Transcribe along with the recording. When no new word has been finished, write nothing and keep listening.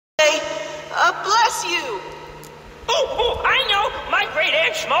bless you. Oh, I know. My great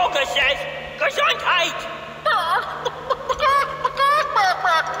aunt Schmolka says, Gesundheit.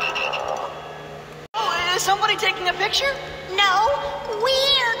 Oh, is somebody taking a picture? No,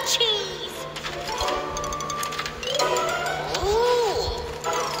 we're cheese.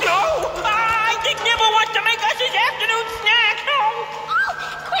 No, I think Nibble wants to make us his afternoon snack. Oh,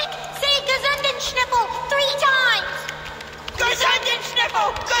 quick, say Gesundheitsschnippel 3 times.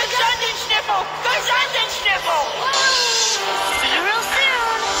 Gesundheitsschnippel, Gesundheitsschnippel, Gesundheitsschnippel. See you real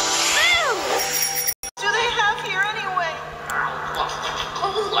soon. Boom. Do they have here anyway?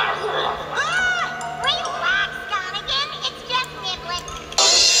 Relax, Donegan. It's just nibbling.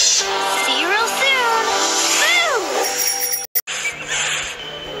 See you real soon. Boom.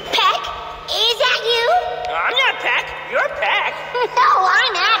 Peck, is that you? I'm not Peck. You're Peck. No,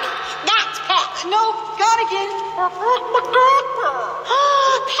 I'm Abby. That's Peck. No, Donegan.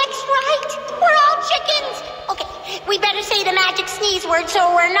 Peck's right. We're all chickens. Okay, we better say the magic sneeze word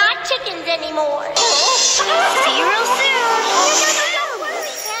so we're not chickens anymore. See you real soon. Don't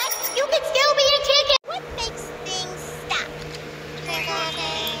worry, Peck. You can still be a chicken. What makes things stop?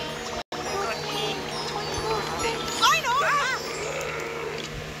 I know.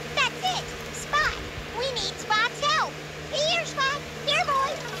 That's it. Spot. We need Spot's help. Here, Spot. Here,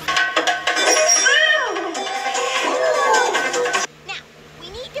 boy. Now, we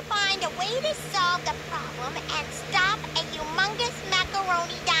need to find a way to solve the problem and stop a humongous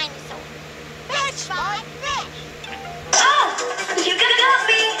macaroni dinosaur. Fetch, Spot, fetch! Oh, you got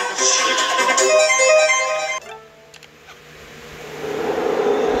me!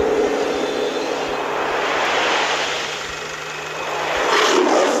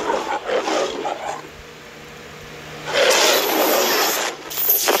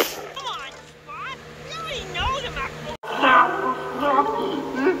 Come on, Spot. We already know the macaroni.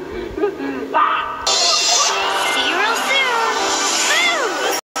 See you real soon. Boom!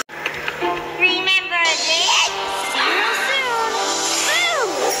 Remember this? See you real soon. Boom!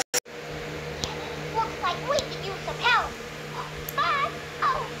 Looks like we could use some help. Spot!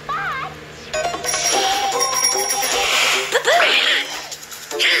 Oh, Spot!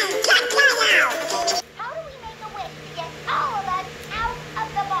 How do we make a wish to get all of us out of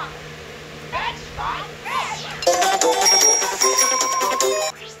the box? Fetch, Spot, fetch!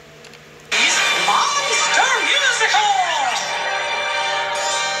 Monster Musical!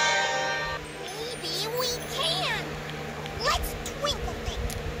 Maybe we can. Let's twinkle think.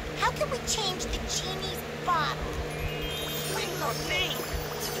 How can we change the genie's bottle? Twinkle, sing.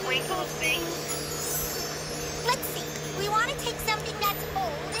 Twinkle, sing. Let's see. We want to take something that's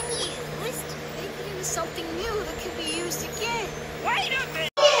old and used. Make it into something new that can be used again. Wait a minute.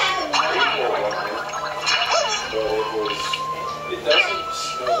 It doesn't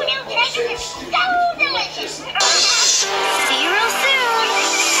smell that much. It's So delicious. See you real soon.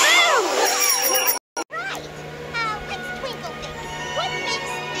 Boom! Right. Let's twinkle think. What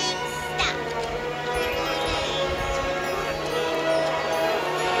makes things stop?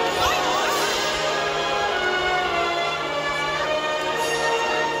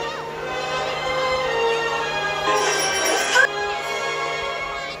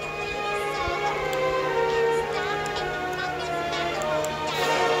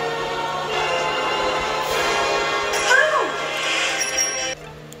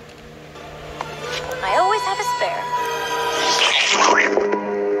 I always have a spare.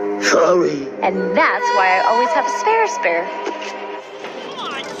 sorry. And that's why I always have a spare. Come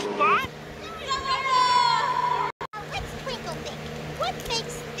on, Spot. Let's twinkle think. What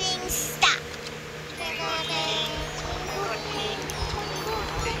makes things stop?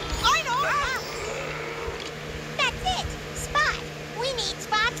 I know. That's it. Spot. We need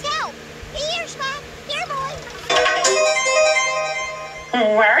Spot's help. Here, Spot. Here, boy.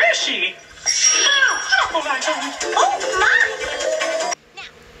 Where is she? Oh, my!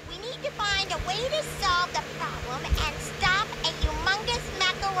 Now, we need to find a way to solve the problem and stop a humongous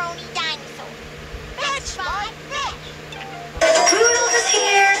macaroni dinosaur. Fetch, Spot.